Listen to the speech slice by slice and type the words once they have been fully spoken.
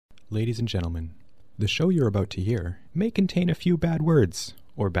Ladies and gentlemen, the show you're about to hear may contain a few bad words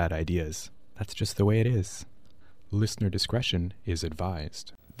or bad ideas. That's just the way it is. Listener discretion is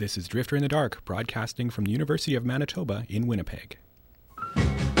advised. This is Drifter in the Dark, broadcasting from the University of Manitoba in Winnipeg.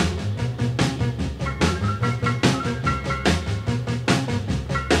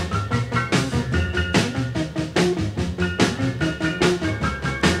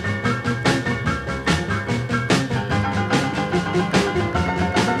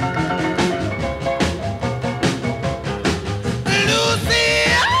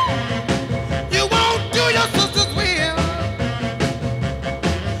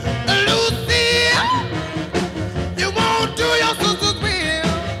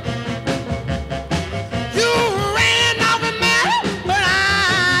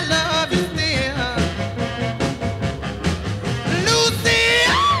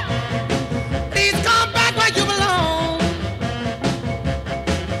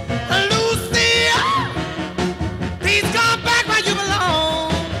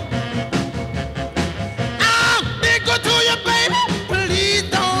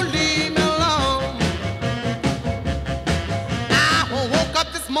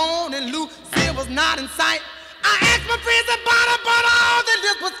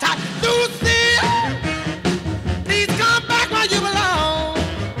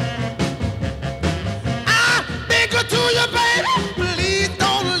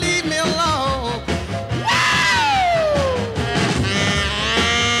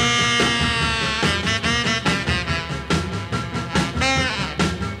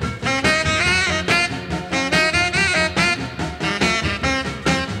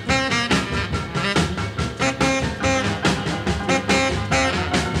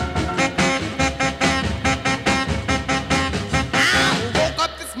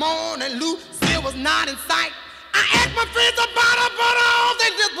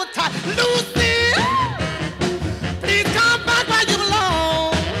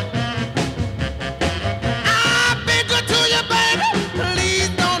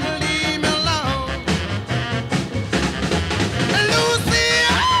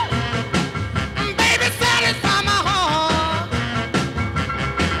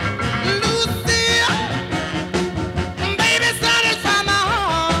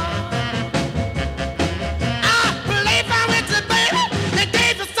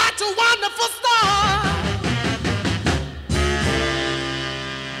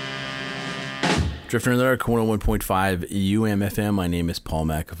 Drifter in the Dark, 101.5 UMFM. My name is Paul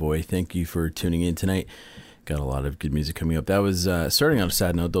McAvoy. Thank you for tuning in tonight. Got a lot of good music coming up. That was, starting on a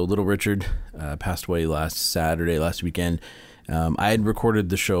sad note though, Little Richard passed away last weekend. I had recorded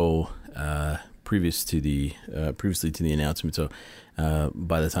the show previously to the announcement, so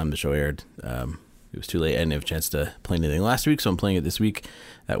by the time the show aired, it was too late. I didn't have a chance to play anything last week, so I'm playing it this week.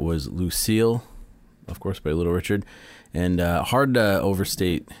 That was Lucille, of course, by Little Richard. And hard to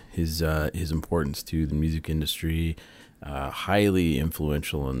overstate his importance to the music industry. Highly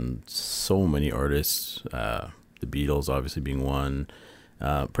influential on so many artists. The Beatles, obviously, being one.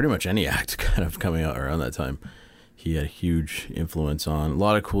 Pretty much any act kind of coming out around that time. He had a huge influence on. A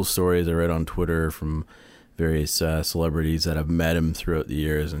lot of cool stories I read on Twitter from various celebrities that have met him throughout the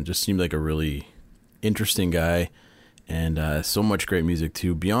years, and just seemed like a really interesting guy. And so much great music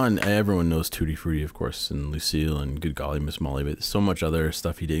too. Beyond, everyone knows Tutti Frutti, of course, and Lucille and Good Golly Miss Molly, but so much other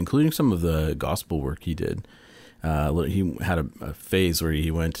stuff he did, including some of the gospel work he did. He had a phase where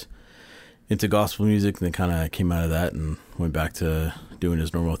he went into gospel music and then kind of came out of that and went back to doing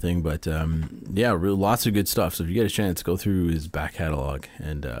his normal thing. But yeah, really, lots of good stuff. So if you get a chance, go through his back catalog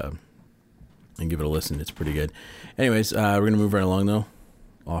and give it a listen. It's pretty good. Anyways, we're going to move right along though,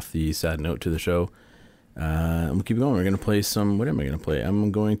 off the sad note to the show. I'm gonna keep going. We're gonna play some. What am I gonna play?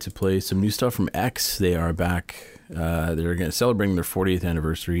 I'm going to play some new stuff from X. They are back. They're gonna celebrating their 40th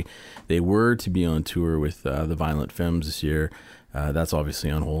anniversary. They were to be on tour with the Violent Femmes this year. That's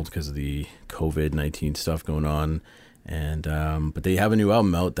obviously on hold because of the COVID-19 stuff going on. And but they have a new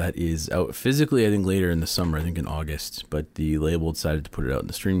album out that is out physically, I think, later in the summer. I think in August. But the label decided to put it out in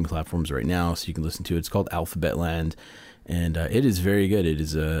the streaming platforms right now, so you can listen to it. It's called Alphabet Land, and it is very good. It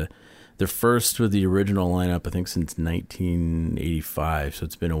is their first with the original lineup, I think, since 1985, so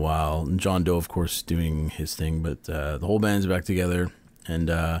it's been a while. And John Doe, of course, doing his thing, but the whole band's back together.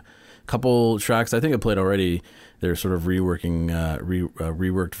 And a couple tracks I think I played already. They're sort of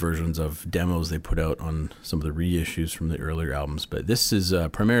reworked versions of demos they put out on some of the reissues from the earlier albums. But this is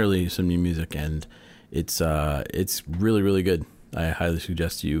primarily some new music, and it's really, really good. I highly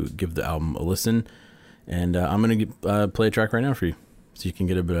suggest you give the album a listen. And I'm going to play a track right now for you, so you can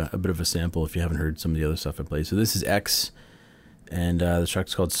get a bit of a sample if you haven't heard some of the other stuff I played. So this is X, and the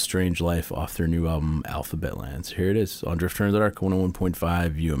track's called Strange Life off their new album Alphabet Land. So here it is on Drifter in the Dark, 101.5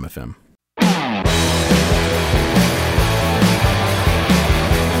 UMFM.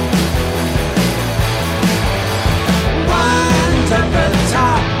 Winds at the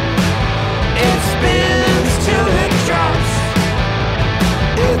top, it spins till it drops.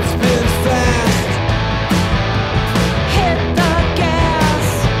 It spins fast. Hit the gas.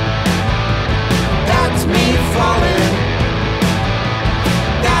 That's me falling.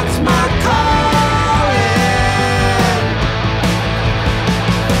 That's my calling.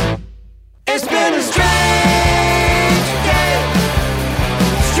 It's been a strange day,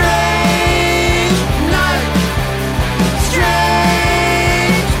 strange night,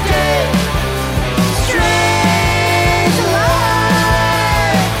 strange day, strange life.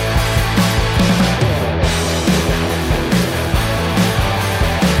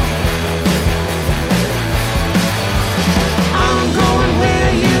 I'm going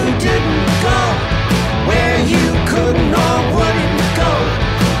where you didn't go, where you couldn't or wouldn't go.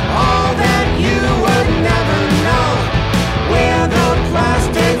 All that you would never know, where the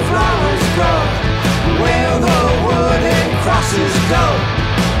plastic flowers grow, where the wooden crosses go,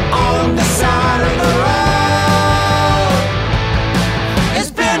 on the side of the road.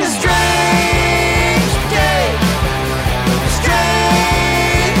 It's been a strange day,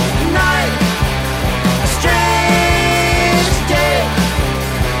 strange night, a strange day,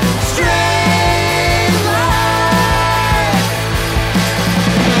 strange life.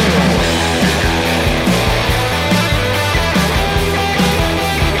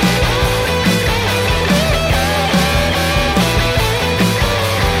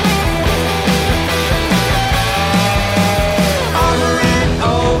 Over and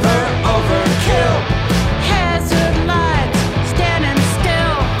over, overkill. Hazard lights, standing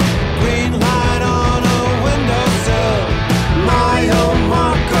still. Green light on a windowsill. Mile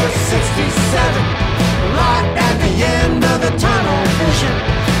marker 67. Light at the end of the tunnel vision.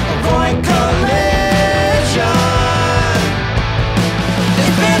 Avoid collision.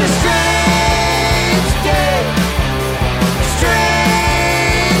 It's been a strange day,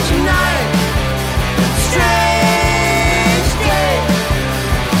 strange night, strange day,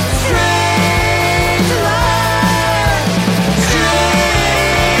 strange life,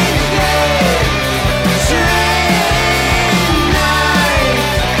 strange day, strange night,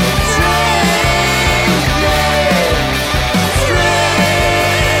 strange day,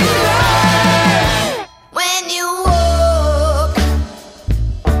 strange life. When you walk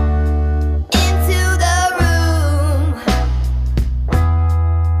into the room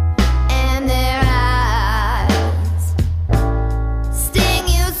and their eyes sting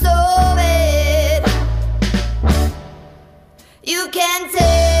you so bad, you can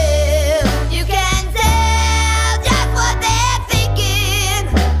tell just what they're thinking,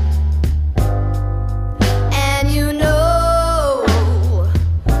 and you know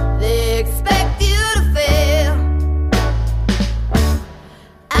they expect you to fail.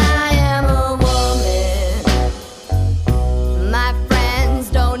 I am a woman. My friends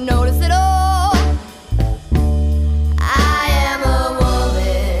don't notice at all. I am a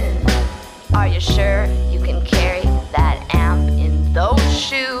woman. Are you sure you can carry that amp in those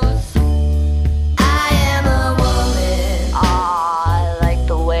shoes? I am a woman. I like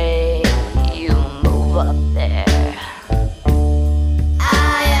the way you move up there.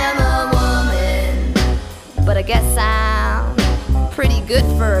 I am a woman, but I guess I'm pretty good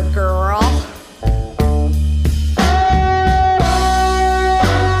for a girl.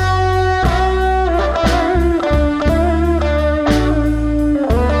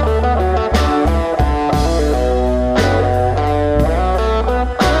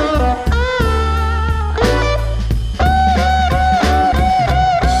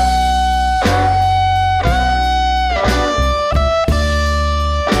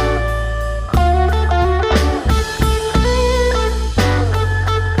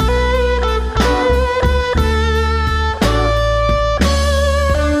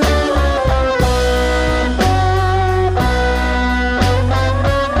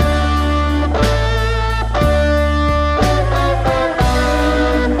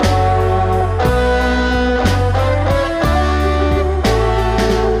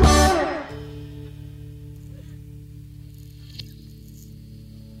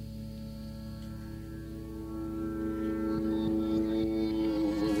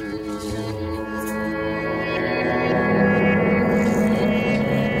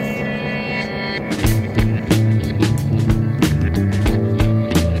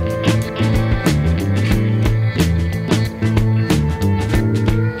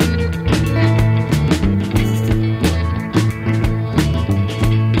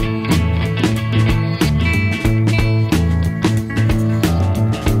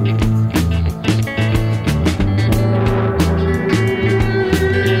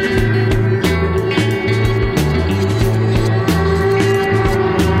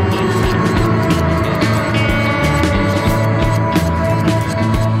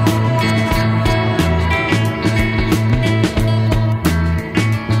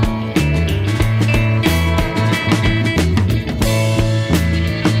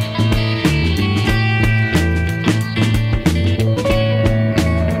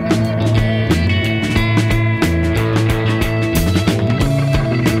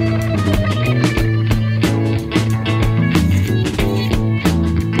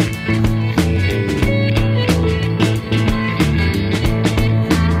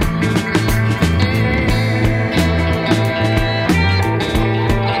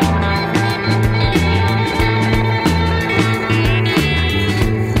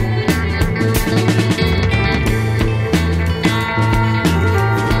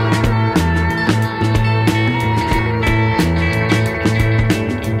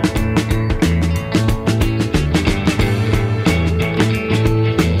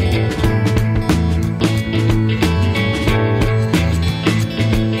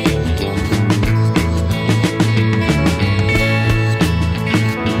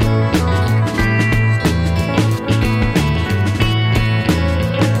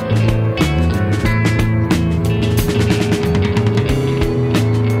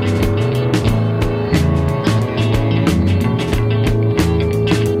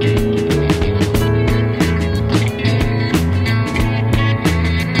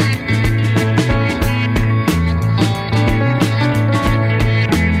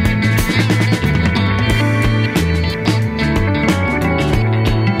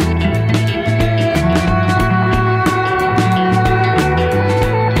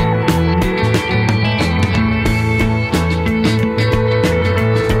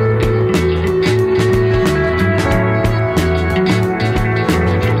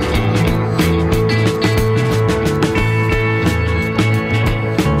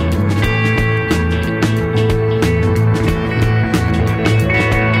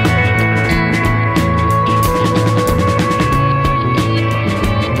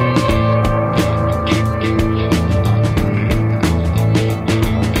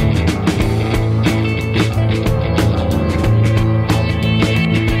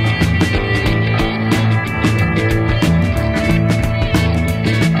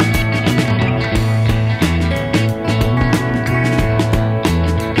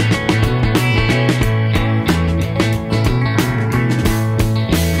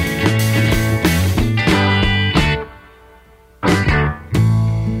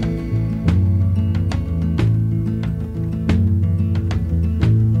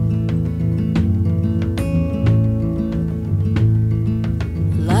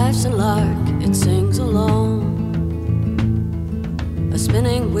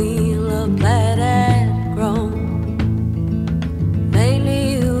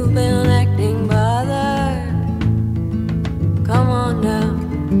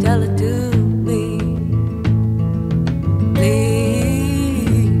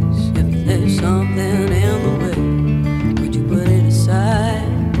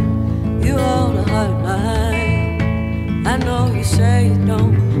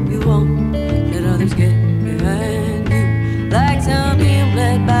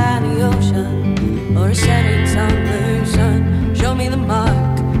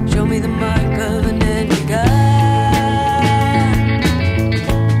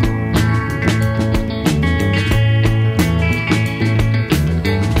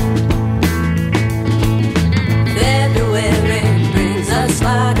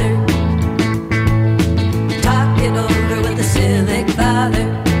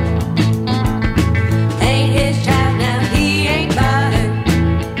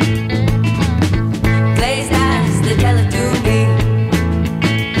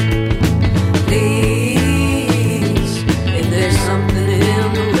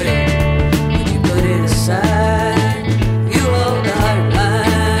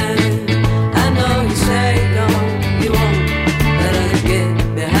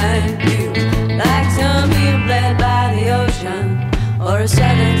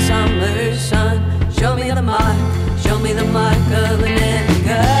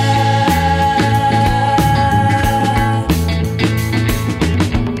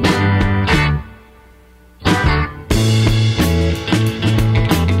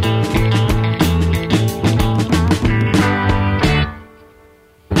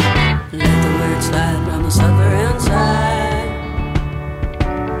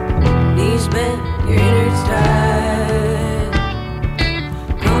 spin your innards tight.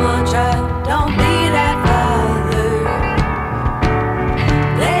 Come on, child, don't be that father.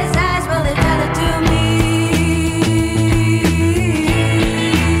 Blaze eyes, well, they tell it to me.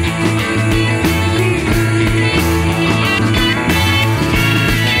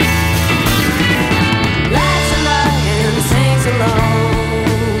 Laughs and lions, sings alone.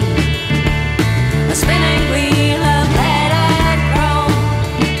 A spinning wheel of lead and chrome.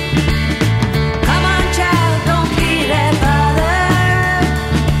 Come on, child, don't be that father.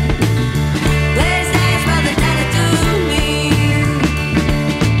 Blaze eyes, well, they tell it to me.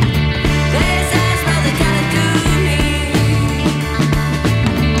 Blaze eyes, well, they tell it to me.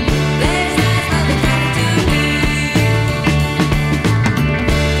 Blaze eyes, well, they tell it to me. Blaze eyes, well, they tell it to me.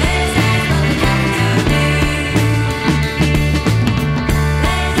 Blaze eyes, well, they tell it to me.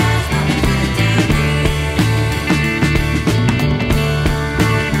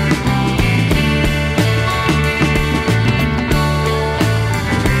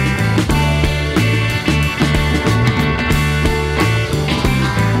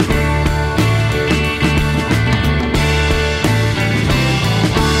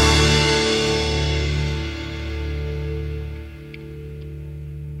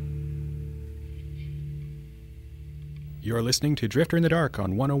 You're listening to Drifter in the Dark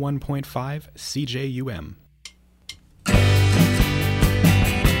on 101.5 CJUM.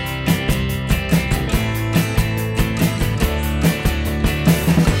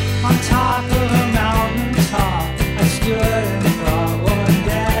 On top of a mountain top, I stood and thought one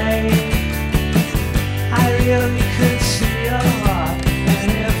day I really could see a lot,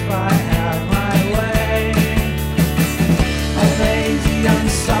 and if I had my way, a lazy young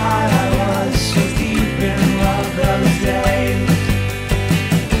sod I was, so deep in love those days,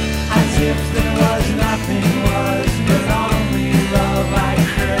 as if there was nothing was, but only love I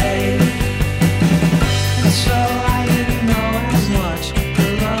craved. And so I didn't know as much, the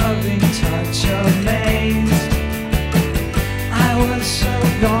loving touch of maize. I was so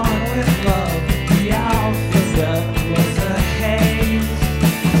gone with love, the alphabet was a haze.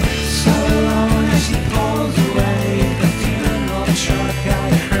 So alone as she pulls away the funeral truck, I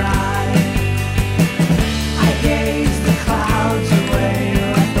cried. I gazed the clouds away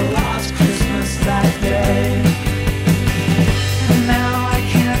like the lost Christmas that day. And now I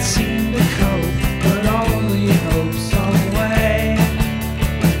can't seem to cope, but only hope some way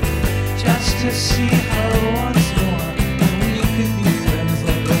just to see her once more, and we could be friends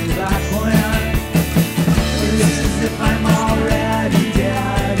like way back when. It's as if I'm already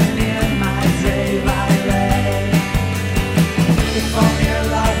dead, and in my grave I lay. If only her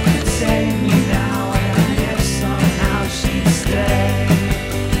love could save me now, and if somehow she'd stay.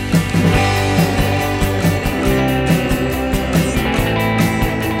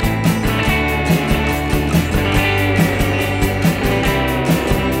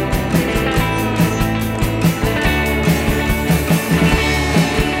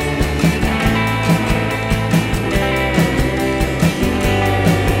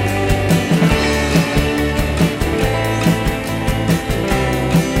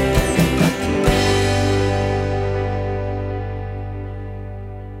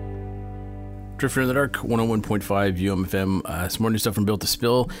 Drifter in the Dark, 101.5 UMFM. Some more new stuff from Built to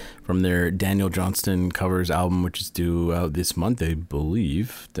Spill from their Daniel Johnston covers album, which is due out this month, I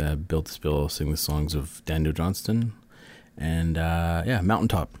believe. Built to Spill sing the songs of Daniel Johnston. And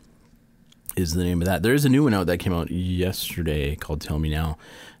Mountaintop is the name of that. There is a new one out that came out yesterday called Tell Me Now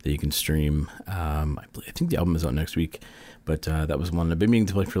that you can stream. I think the album is out next week, but that was one I've been meaning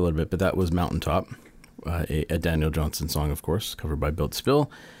to play for a little bit, but that was Mountaintop, a Daniel Johnston song, of course, covered by Built to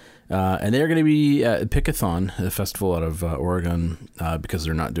Spill. And they're going to be at Pickathon, a festival out of Oregon, because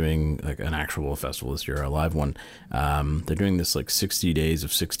they're not doing like an actual festival this year, a live one. They're doing this like 60 days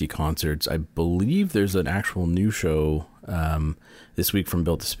of 60 concerts. I believe there's an actual new show this week from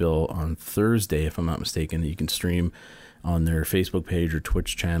Built to Spill on Thursday, if I'm not mistaken, that you can stream on their Facebook page or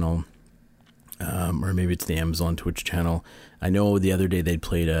Twitch channel. Or maybe it's the Amazon Twitch channel. I know the other day they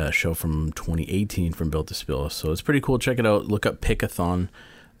played a show from 2018 from Built to Spill, so it's pretty cool. Check it out. Look up Pickathon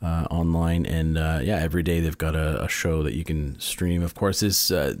online, and every day they've got a show that you can stream. Of course,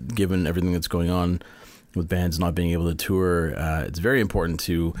 given everything that's going on with bands not being able to tour, it's very important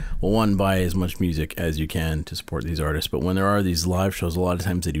to, well, one, buy as much music as you can to support these artists, but when there are these live shows, a lot of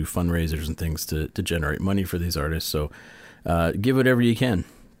times they do fundraisers and things to generate money for these artists, so give whatever you can,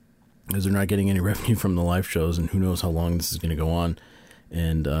 because they're not getting any revenue from the live shows, and who knows how long this is going to go on,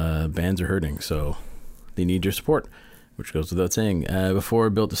 and bands are hurting, so they need your support, which goes without saying. Before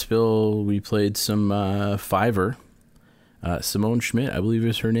Built to Spill, we played some Fiverr, Simone Schmidt, I believe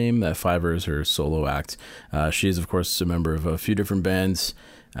is her name. Fiverr is her solo act. She is, of course, a member of a few different bands,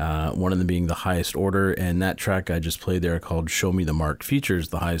 one of them being The Highest Order, and that track I just played there called Show Me the Mark features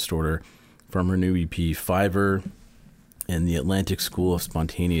The Highest Order from her new EP, Fiverr, and the Atlantic School of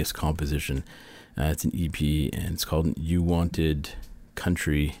Spontaneous Composition. It's an EP, and it's called You Wanted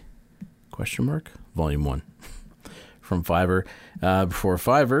Country, ? Volume 1. From Fiverr. Before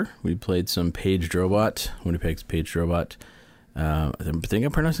Fiverr, we played some Paige Drobot, Winnipeg's Paige Drobot. I think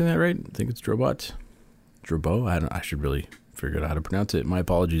I'm pronouncing that right. I think it's Drobot. Drobo? I should really figure out how to pronounce it. My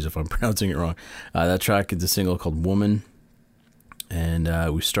apologies if I'm pronouncing it wrong. That track is a single called Woman.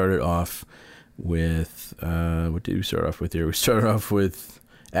 And we started off with, what did we start off with here? We started off with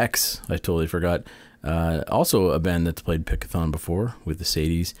X. I totally forgot. Also a band that's played Pickathon before with the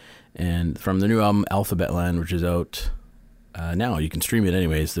Sadies. And from the new album Alphabet Land, which is out now. You can stream it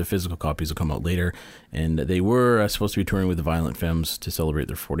anyways. The physical copies will come out later. And they were supposed to be touring with the Violent Femmes to celebrate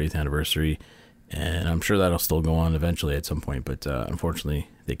their 40th anniversary. And I'm sure that'll still go on eventually at some point. But unfortunately,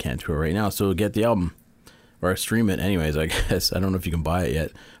 they can't tour right now. So get the album. Or stream it anyways, I guess. I don't know if you can buy it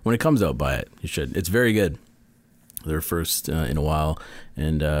yet. When it comes out, buy it. You should. It's very good. Their first in a while.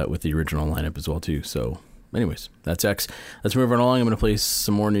 And with the original lineup as well, too. So anyways, that's X. Let's move right along. I'm going to play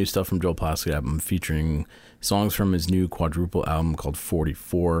some more new stuff from Joel Plaskett album featuring songs from his new quadruple album called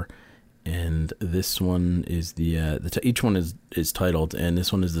 44. And this one is each one is titled, and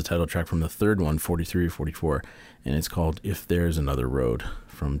this one is the title track from the third one, 43 or 44. And it's called If There's Another Road,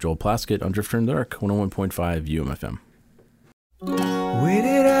 from Joel Plaskett on Drifter in the Dark, 101.5 UMFM. Wait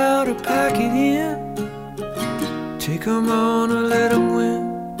it out or pack it in. Take 'em on or let 'em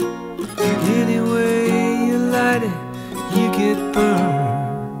win. Any way you light it, you get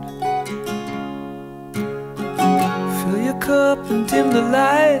burned. Fill your cup and dim the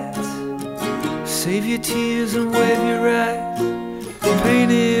lights. Save your tears and wave your eyes.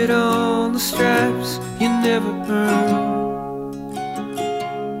 Painted on the stripes you never earned.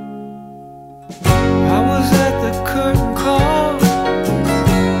 I was at the curtain call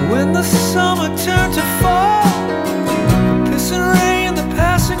when the summer turned to fall. Pissing rain, the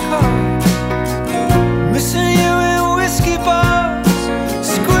passing cars, missing you in whiskey bars,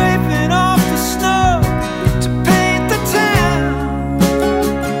 scraping off the snow to paint the town.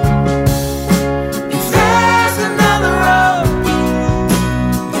 If there's another road,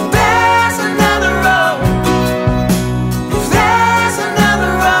 if there's another road, if there's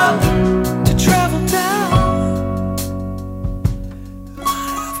another road to travel down, I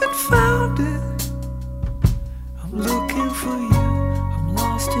haven't found it. I'm looking for you, I'm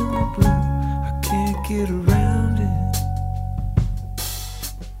lost in the blue, I can't get around it.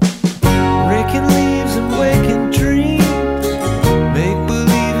 Raking leaves and waking dreams, make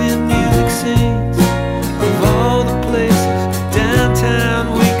believe in music scenes of all the places downtown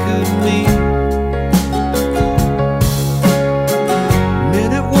we could meet.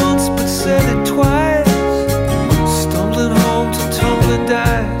 Meant it once but said it twice, stumbling home to tumbling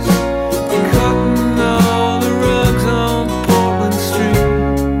dice, cutting all the rugs on Portland Street.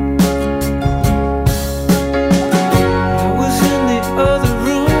 I was in the other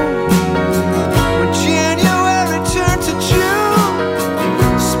room when January turned to June,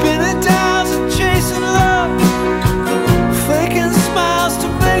 spinning dials and chasing love, faking smiles to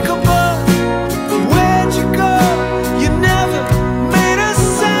make a buck. Where'd you go? You never made a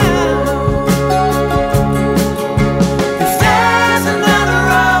sound. If there's another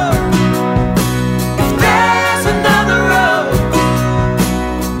road, if there's another road,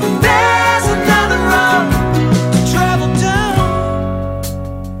 if there's another road to travel down,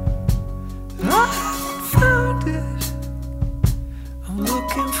 I haven't found it. I'm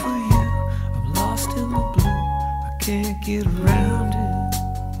looking for you, I'm lost in the blue, I can't get around it.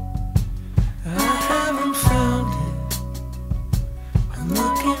 I haven't found it. I'm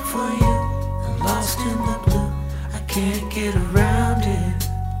looking for you, I'm lost in the blue, I can't get around it.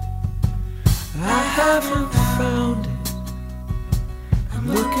 I haven't found it. I'm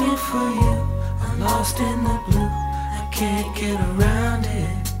looking for you, I'm lost in the blue, I can't get around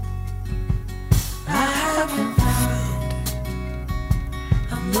it. I haven't found it.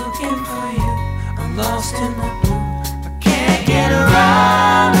 I'm looking for you, I'm lost in the blue, I can't get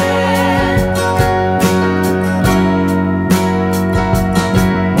around it.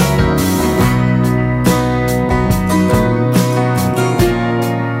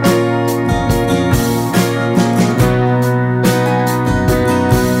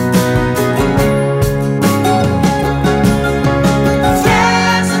 If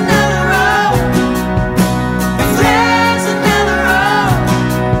there's another road, if there's another road,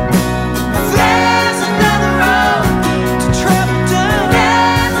 if there's another road to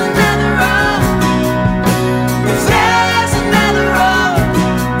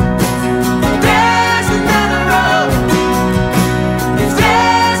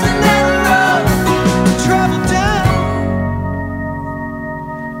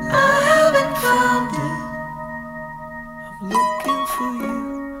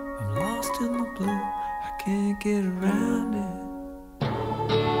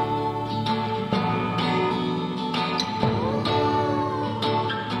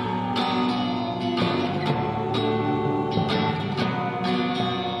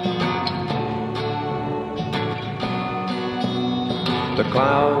the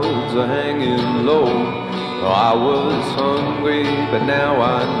clouds are hanging low. I was hungry, but now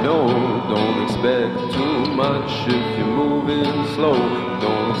I know. Don't expect too much if you're moving slow.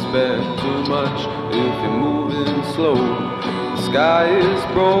 Don't expect too much if you're moving slow. The sky is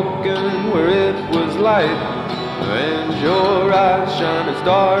broken where it was light, and your eyes shine as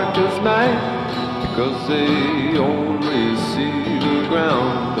dark as night, because they only see the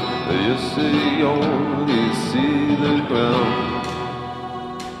ground. Yes, they only see the ground.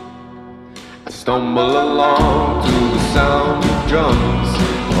 Stumble along to the sound of drums,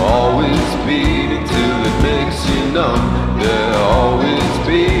 always beating till it makes you numb. They're always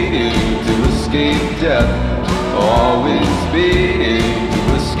beating to escape death, always beating to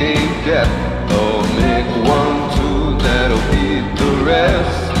escape death. Oh, make one tune that'll beat the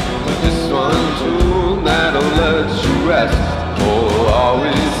rest, just one tune that'll let you rest. Oh,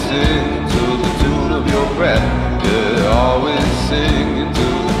 always sing to the tune of your breath. Yeah, always sing to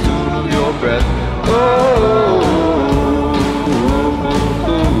the tune of your breath.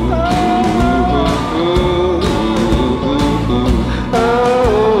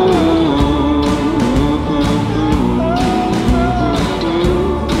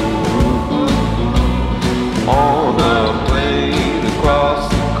 On a plane across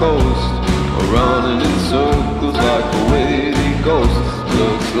the coast, running in circles like a wavy ghost.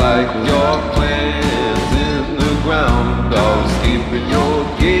 Looks like your plans in the ground, always keeping your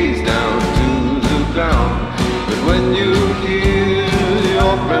gaze down to the ground. But when you hear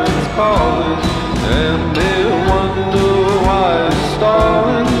your friends calling and they wonder why you're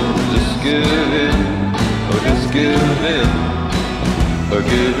stalling, just give in, or just give in, or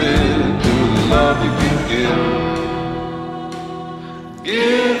give in to the love you can give.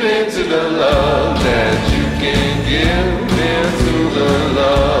 Give in to the love that you can give, into the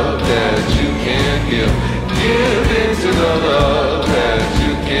love that you can give. Give in to the love that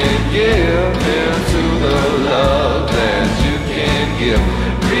you can give, into the love that you can give.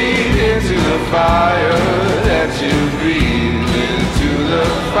 Breathe into the fire that you breathe, into the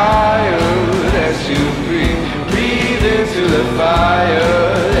fire that you breathe. Breathe into the fire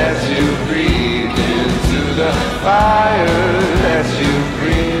that you breathe, into the fire that you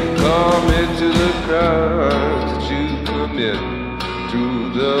breathe. Come into the crimes that you commit, to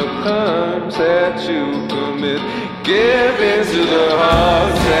the crimes that you commit. Give into the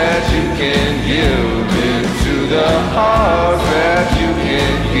heart that you can give, into the heart that you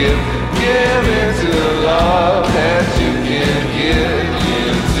can give. Give into the love that you can give,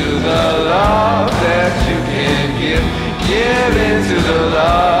 into the love that you can give. Give into the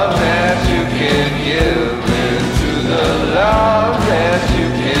love that you can give, into the love that you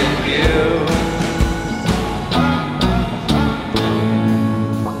can give.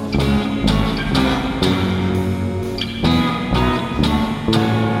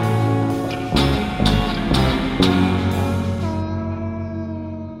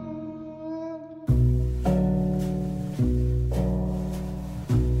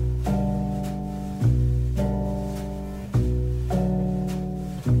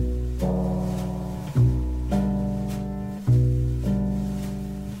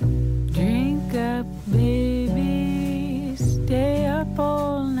 Drink up, baby, stay up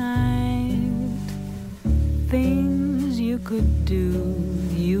all night. Things you could do,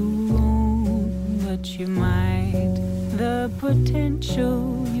 you won't, but you might. The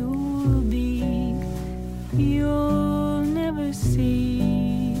potential you'll be, you'll never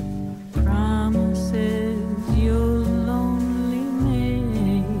see. Promises you'll only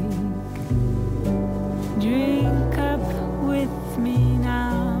make. Drink up with me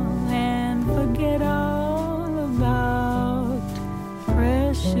now and forget all about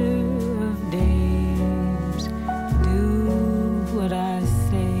pressure of days. Do what I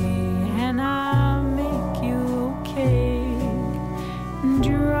say and I'll make you okay.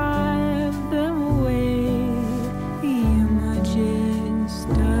 Drive them away, the images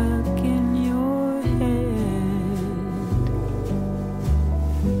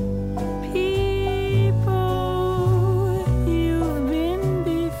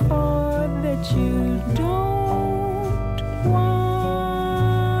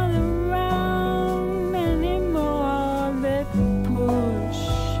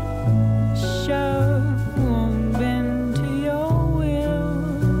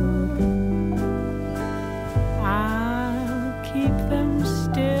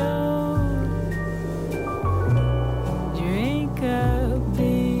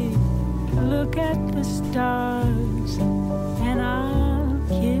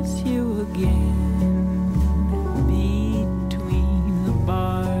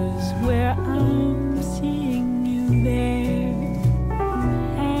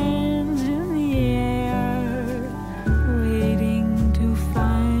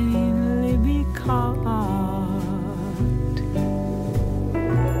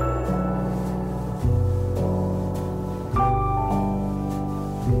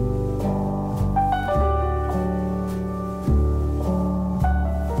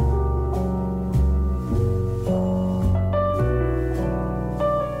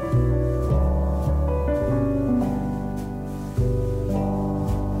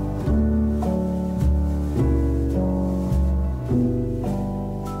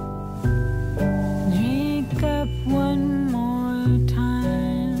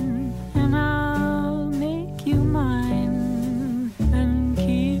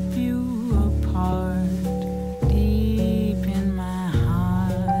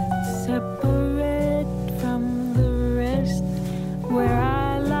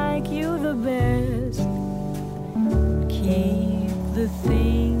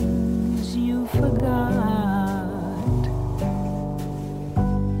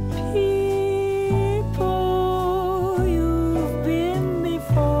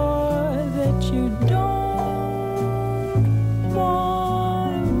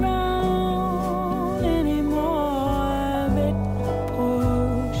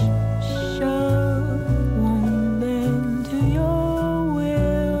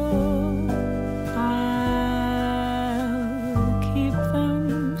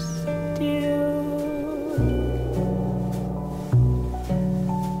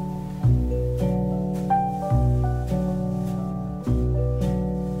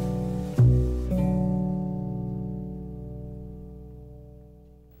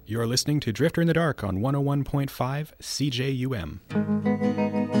You're listening to Drifter in the Dark on 101.5 CJUM.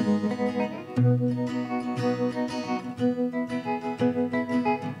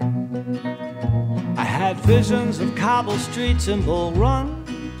 I had visions of cobble streets and bull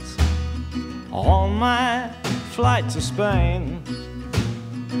runs on my flight to Spain,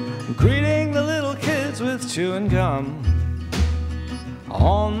 greeting the little kids with chewing gum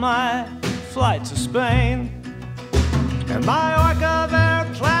on my flight to Spain. And Mallorca, they're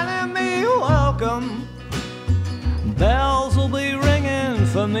planning me welcome. Bells will be ringing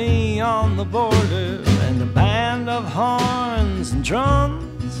for me on the border, and a band of horns and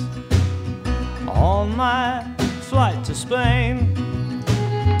drums on my flight to Spain.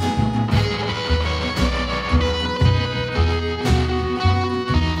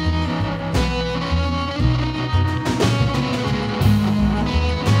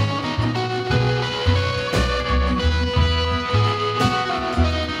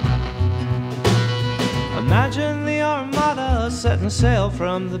 Imagine the Armada setting sail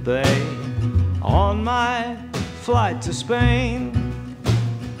from the bay on my flight to Spain,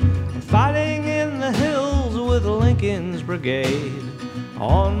 fighting in the hills with Lincoln's brigade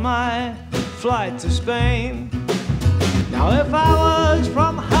on my flight to Spain. Now if I was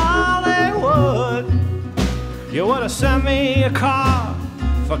from Hollywood, you would have sent me a car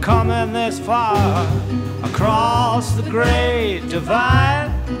for coming this far across the Great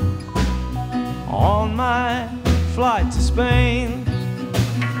Divide on my flight to Spain.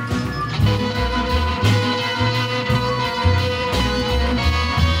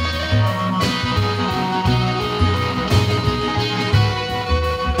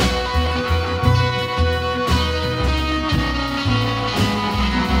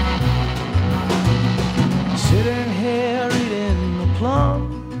 Sitting here eating the plum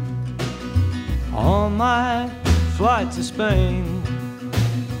on my flight to Spain.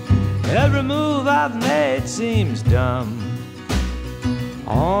 Every move I've made seems dumb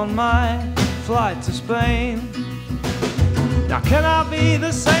on my flight to Spain. Now can I be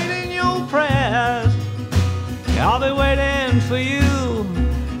the saint in your prayers? I'll be waiting for you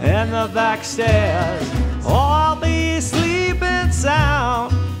in the back stairs, or I'll be sleeping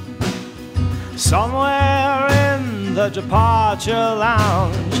sound somewhere in the departure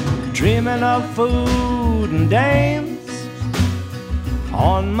lounge, dreaming of food and dames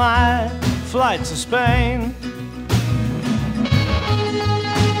on my flight to Spain.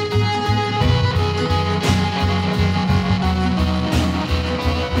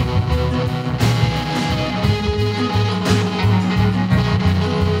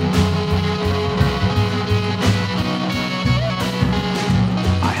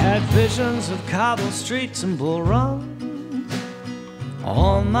 I had visions of cobble streets and bull runs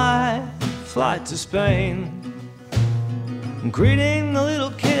on my flight to Spain, greeting the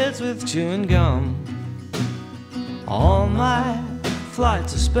little kids with chewing gum on my flight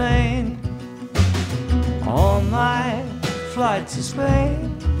to Spain, on my flight to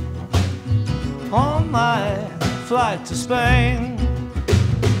Spain, on my flight to Spain.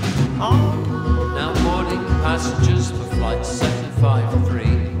 Now boarding passengers for flight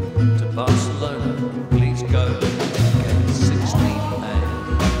 753 to Barcelona, please go gate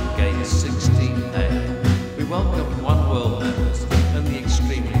 16A, gate 16A. We welcome One World members and the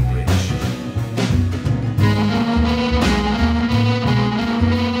extremely rich.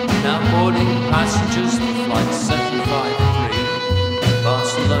 Now boarding passengers for flight 753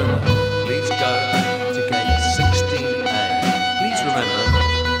 Barcelona, please go to gate 16A. Please remember,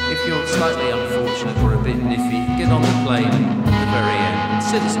 if you're slightly unfortunate or a bit niffy, get on the plane at the very end and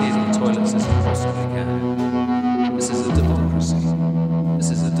sit as near to the toilets as you possibly can. This is a democracy. This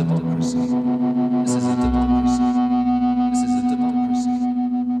is a democracy. This is a democracy. This is a democracy.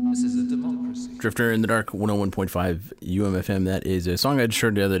 This is a democracy. Drifter in the Dark, 101.5 UMFM. That is a song I just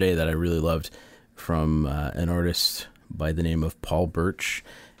heard the other day that I really loved from an artist by the name of Paul Birch.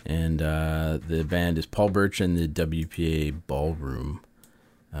 And the band is Paul Birch and the WPA Ballroom.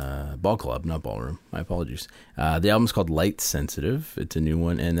 Ball Club, not Ballroom. My apologies. The album's called Light Sensitive. It's a new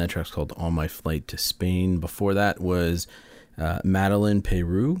one, and that track's called On My Flight to Spain. Before that was Madeline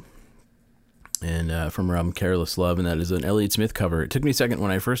Peru, and from her album Careless Love, and that is an Elliott Smith cover. It took me a second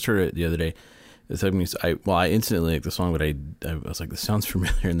when I first heard it the other day. It took me, I instantly liked the song, but I was like, this sounds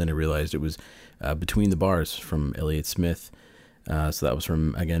familiar, and then I realized it was Between the Bars from Elliott Smith. So that was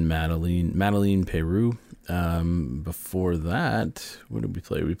from, again, Madeline Peru. Before that, what did we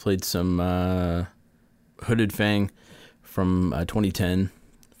play? We played some Hooded Fang from 2010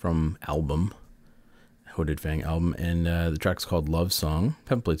 from Hooded Fang album, and the track's called Love Song.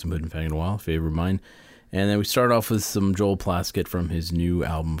 Haven't played some Hooded Fang in a while, favorite of mine. And then we start off with some Joel Plaskett from his new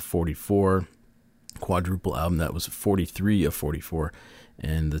album 44, quadruple album that was 43 of 44,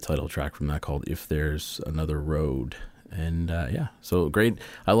 and the title track from that called If There's Another Road. And yeah, so great.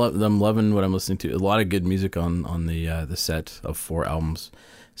 I'm loving what I'm listening to. A lot of good music on the set of 4 albums.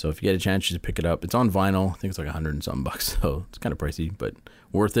 So if you get a chance, you should pick it up. It's on vinyl. I think it's like $100 and something, so it's kind of pricey, but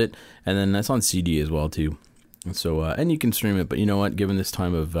worth it. And then that's on CD as well too. And so and you can stream it. But you know what? Given this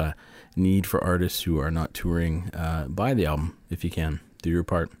time of need for artists who are not touring, buy the album if you can. Do your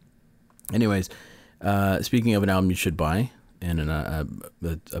part. Anyways, speaking of an album you should buy, and a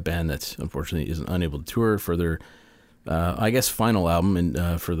band that unfortunately isn't unable to tour for their, I guess, final album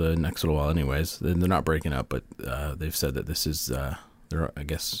and for the next little while. Anyways, they're not breaking up, but they've said that this is they're, I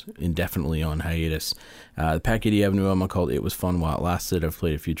guess, indefinitely on hiatus. The Pack 80 Avenue album called It Was Fun While It Lasted. I've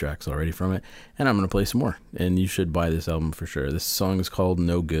played a few tracks already from it, and I'm going to play some more. And you should buy this album for sure. This song is called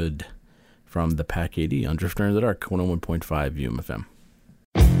No Good from the Pack 80 on Drifter in the Dark, 101.5 UMFM.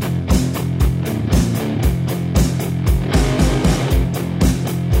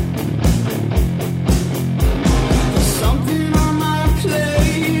 Something on my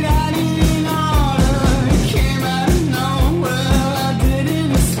plate I didn't order. It came out of nowhere, I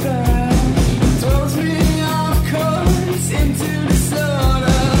didn't expect. Throws me off course into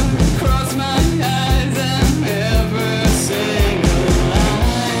disorder. Cross my eyes and every single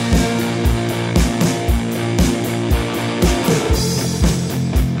line.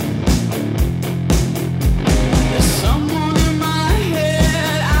 There's someone in my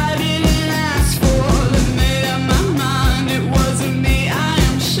head I didn't ask for that made up my mind. It wasn't me, I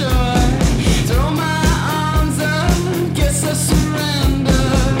am sure. Throw my arms up, guess I surrender.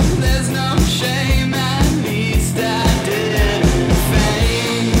 There's no shame, at least I didn't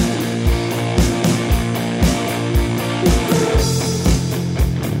faint.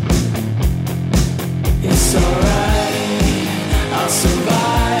 It's alright, I'll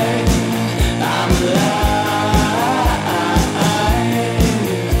survive. I'm alive.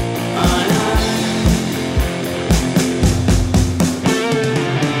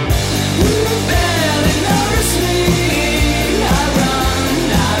 You barely notice me. I run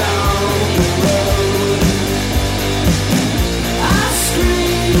out on the road. I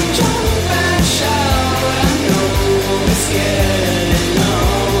scream, jump and shout. I know it's getting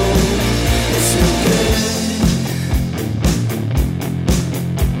old. It's no good.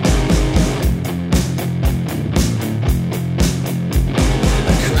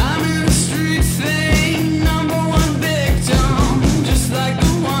 A crime in the street thing, number one victim, just like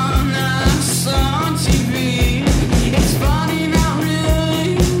the one I saw on TV. It's funny, not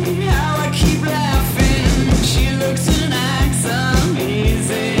really, how I keep laughing. She looks and acts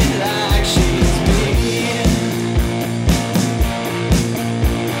uneasy, like she's me.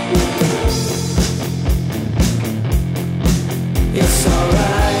 It's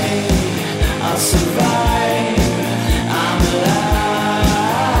alright, I'll survive. I'm alive.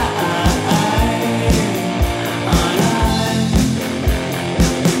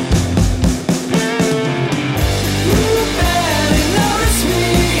 You barely notice me.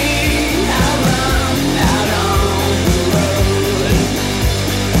 I run out on the road.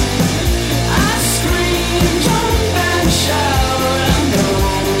 I scream, jump and shout. I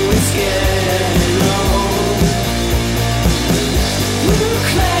know it's getting old. You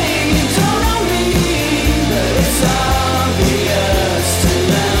claim you don't know me, but it's obvious to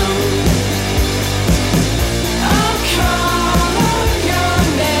them. I'll call out your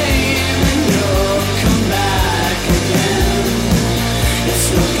name and you'll come back again. It's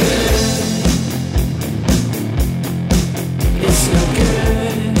no good. It's no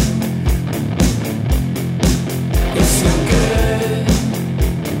good. It's no good.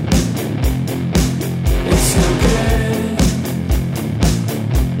 It's no good.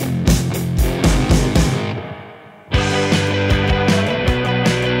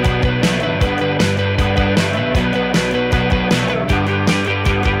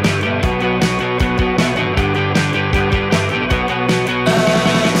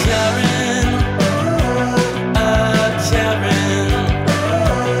 Karen,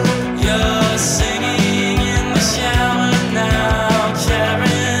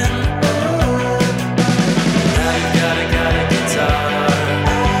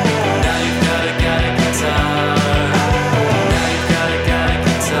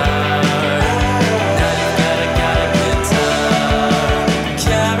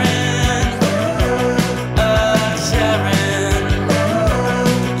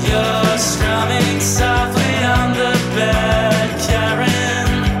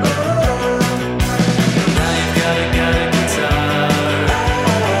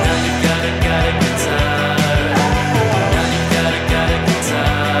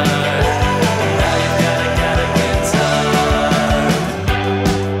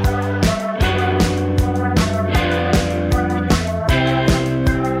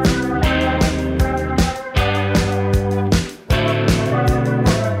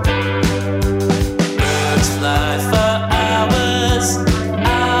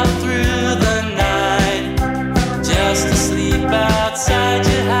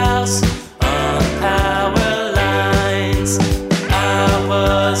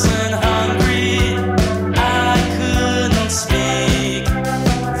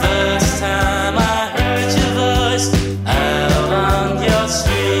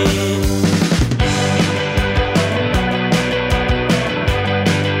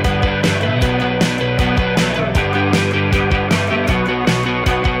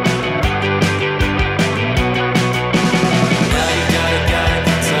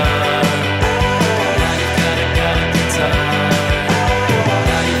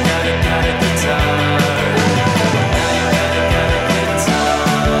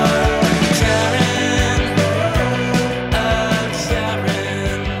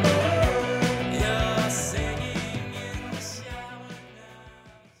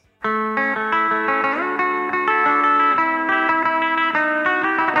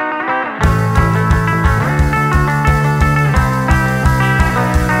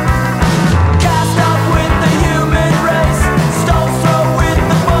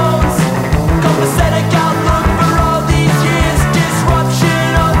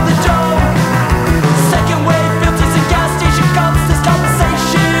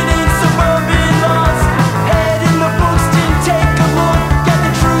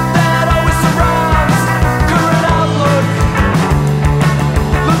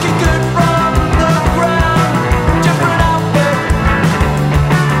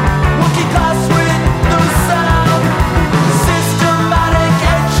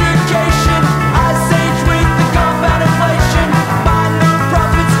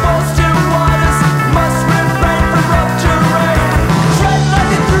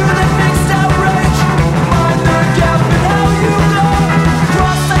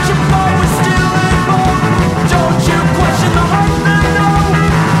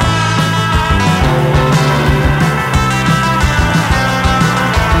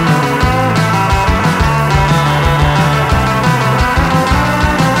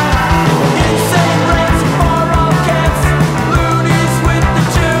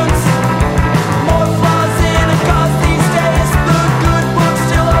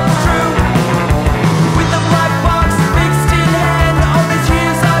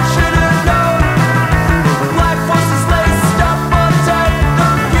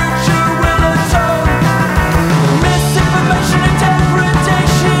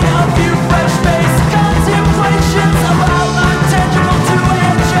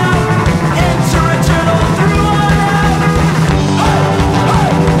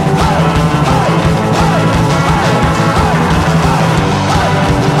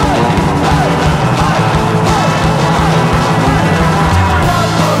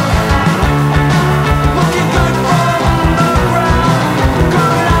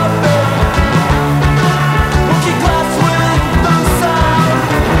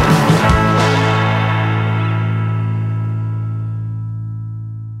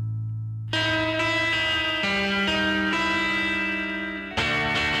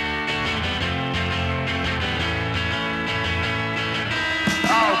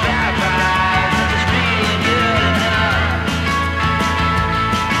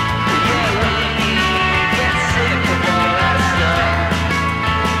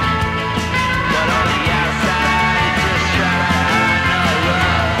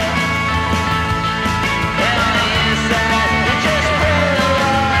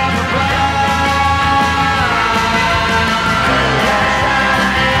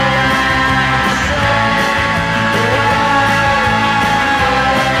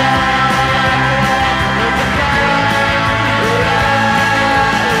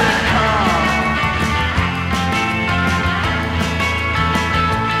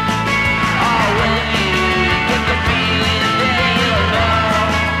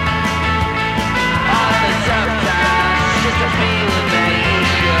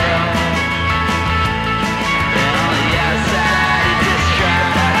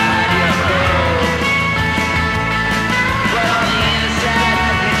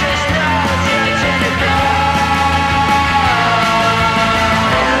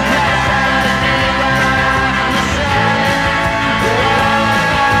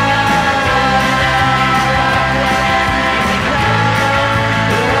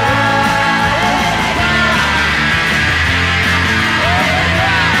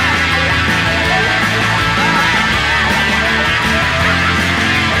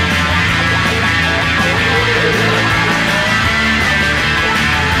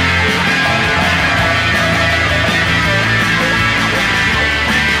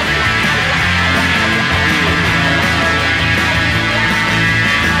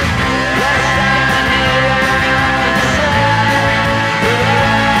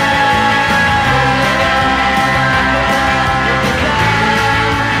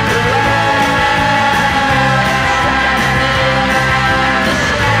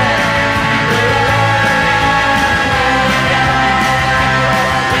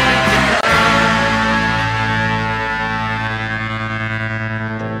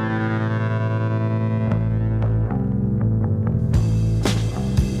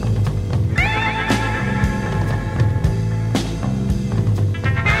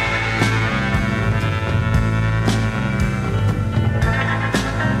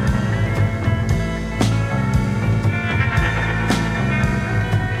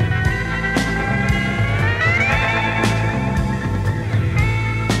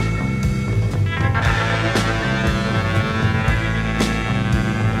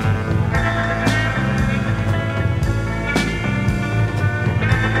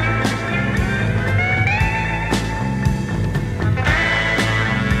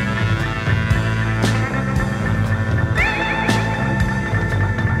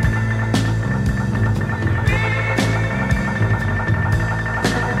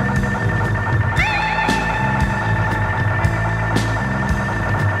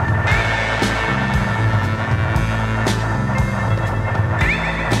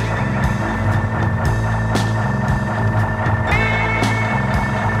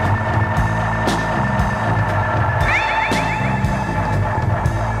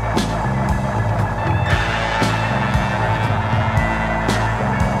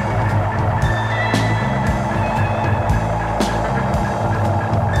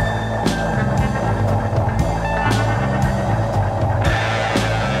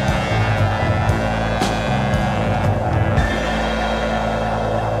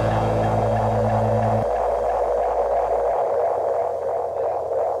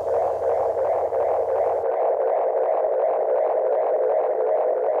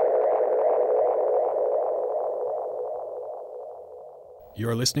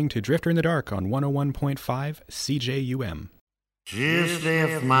 You're listening to Drifter in the Dark on 101.5 CJUM. Just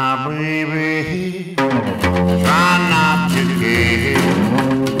left my baby, try not to care.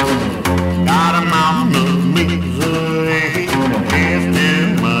 Got a mountain of misery, there's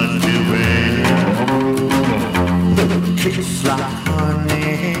too much to bear. Kiss like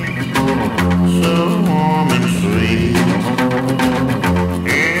honey, so warm and sweet.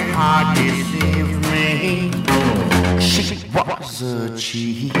 Her heart deceived me, she was a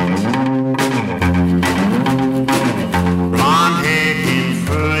cheat. Blonde hair can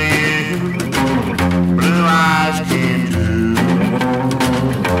fool you, blue eyes can do.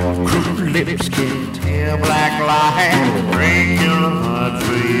 Cruel lips can tell black lies, break your heart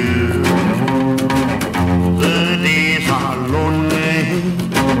for you. The days are lonely,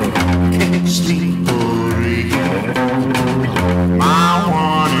 can't sleep or read. My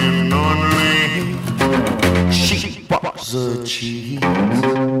one and only, she was a cheat.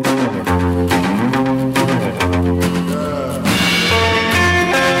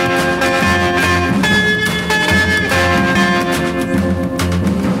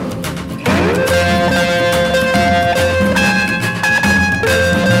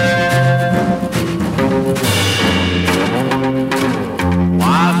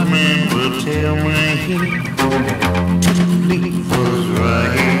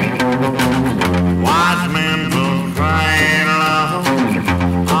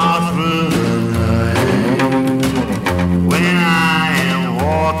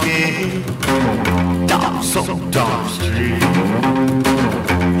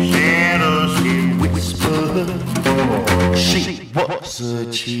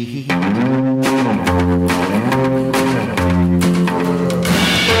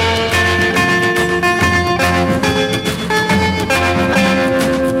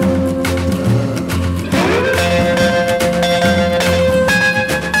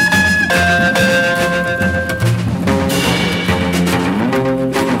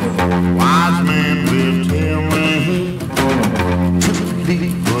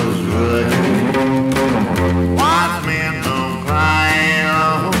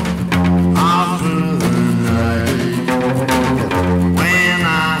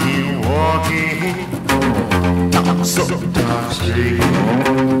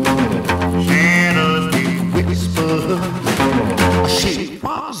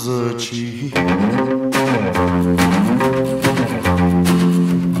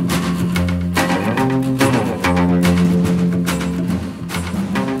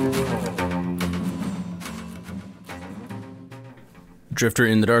 Drifter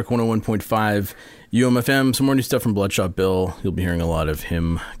in the Dark, 101.5 UMFM. Some more new stuff from Bloodshot Bill. You'll be hearing a lot of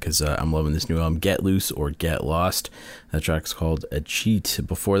him because I'm loving this new album, Get Loose or Get Lost. That track's called A Cheat.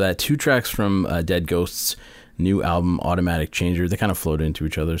 Before that, 2 tracks from Dead Ghosts' new album, Automatic Changer. They kind of flowed into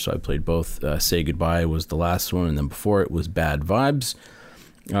each other, so I played both. Say Goodbye was the last one, and then before it was Bad Vibes.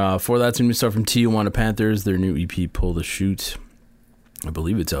 Before that, some new stuff from Tijuana Panthers, their new EP, Pull the Shoot. I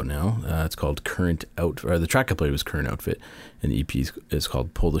believe it's out now. It's called Current Out, or the track I played was Current Outfit, and the EP is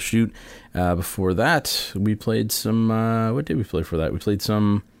called Pull the Shoot. Before that, we played some, what did we play for that? We played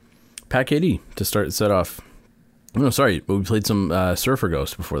some Pat KD to start the set off. No, sorry, but we played some Surfer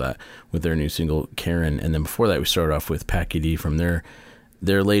Ghost before that with their new single, Karen, and then before that, we started off with Pat KD from their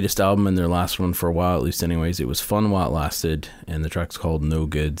latest album and their last one for a while, at least anyways. It was fun while it lasted, and the track's called No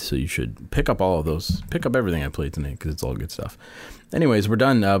Good, so you should pick up all of those. Pick up everything I played tonight, because it's all good stuff. Anyways, we're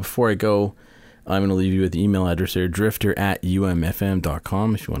done. Before I go, I'm going to leave you with the email address there,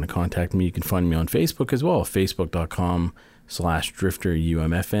 drifter@umfm.com. If you want to contact me, you can find me on Facebook as well,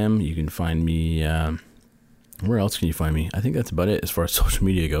 facebook.com/drifterumfm. You can find me, where else can you find me? I think that's about it as far as social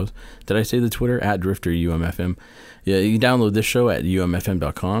media goes. Did I say the Twitter? @drifterumfm. Yeah, you can download this show at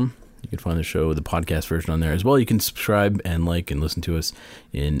umfm.com. You can find the show, the podcast version on there as well. You can subscribe and like and listen to us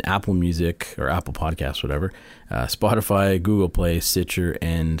in Apple Music or Apple Podcasts, whatever, Spotify, Google Play, Stitcher,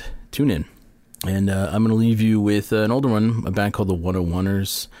 and TuneIn. And I'm going to leave you with an older one, a band called the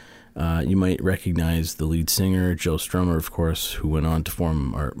 101ers. You might recognize the lead singer, Joe Strummer, of course, who went on to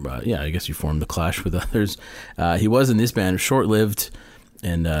form, I guess he formed The Clash with others. He was in this band, short-lived.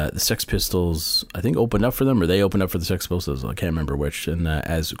 And the Sex Pistols, I think, opened up for them, or they opened up for the Sex Pistols. I can't remember which. And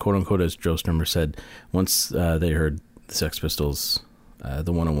as quote-unquote, as Joe Strummer said, once they heard the Sex Pistols,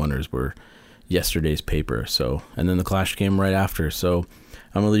 the 101ers were yesterday's paper. So, and then the Clash came right after. So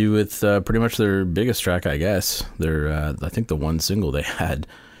I'm going to leave you with pretty much their biggest track, I guess. Their, I think the one single they had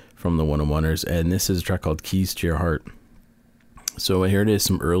from the 101ers. And this is a track called Keys to Your Heart. So here it is,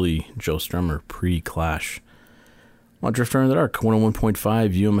 some early Joe Strummer pre-Clash. On Drifter in the Dark,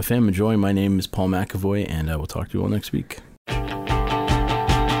 101.5 UMFM. Enjoy. My name is Paul McAvoy, and I will talk to you all next week.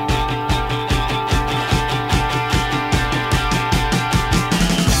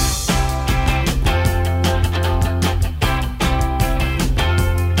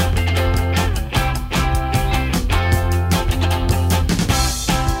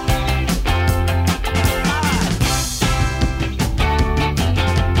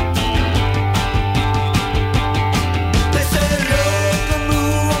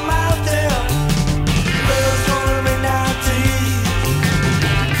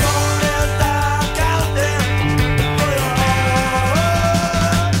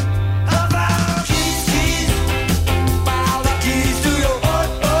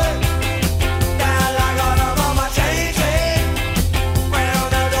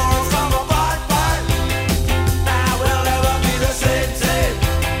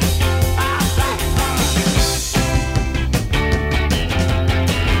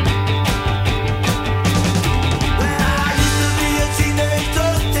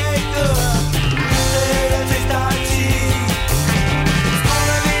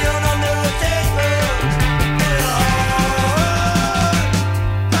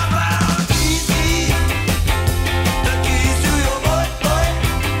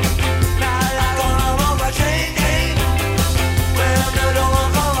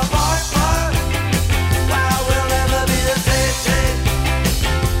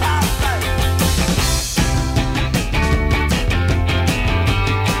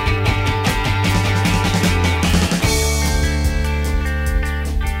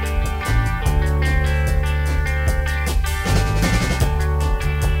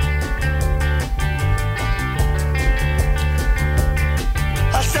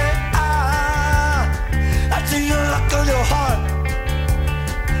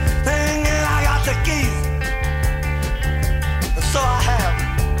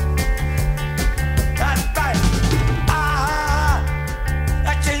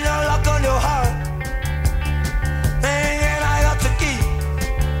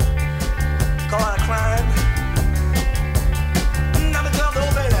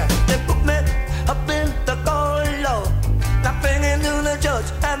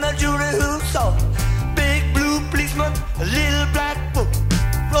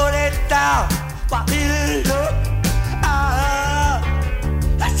 Papi